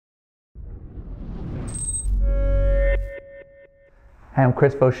Hi, I'm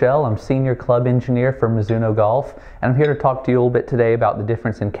Chris Voshall. I'm Senior Club Engineer for Mizuno Golf, and I'm here to talk to you a little bit today about the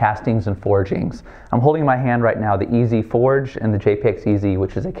difference in castings and forgings. I'm holding in my hand right now the EZ Forge and the JPX EZ,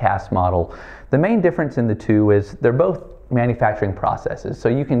 which is a cast model. The main difference in the two is they're both manufacturing processes, so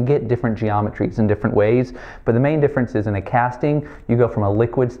you can get different geometries in different ways, but the main difference is in a casting you go from a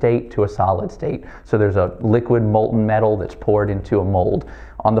liquid state to a solid state. So there's a liquid molten metal that's poured into a mold.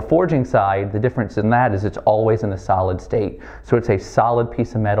 On the forging side, the difference in that is it's always in a solid state. So it's a solid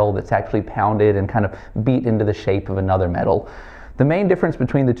piece of metal that's actually pounded and kind of beat into the shape of another metal. The main difference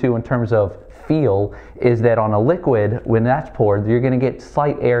between the two in terms of feel is that on a liquid, when that's poured, you're going to get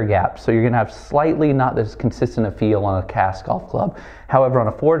slight air gaps. So you're going to have slightly not as consistent a feel on a cast golf club. However, on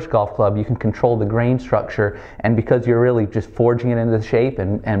a forged golf club, you can control the grain structure, and because you're really just forging it into the shape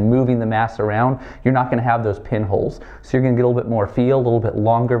and moving the mass around, you're not going to have those pinholes. So you're going to get a little bit more feel, a little bit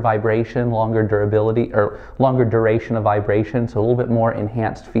longer vibration, longer durability, or longer duration of vibration, so a little bit more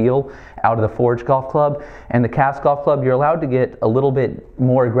enhanced feel out of the forged golf club. And the cast golf club, you're allowed to get a little bit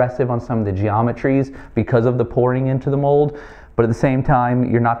more aggressive on some of the geometries because of the pouring into the mold, but at the same time,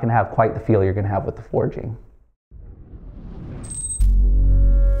 you're not going to have quite the feel you're going to have with the forging.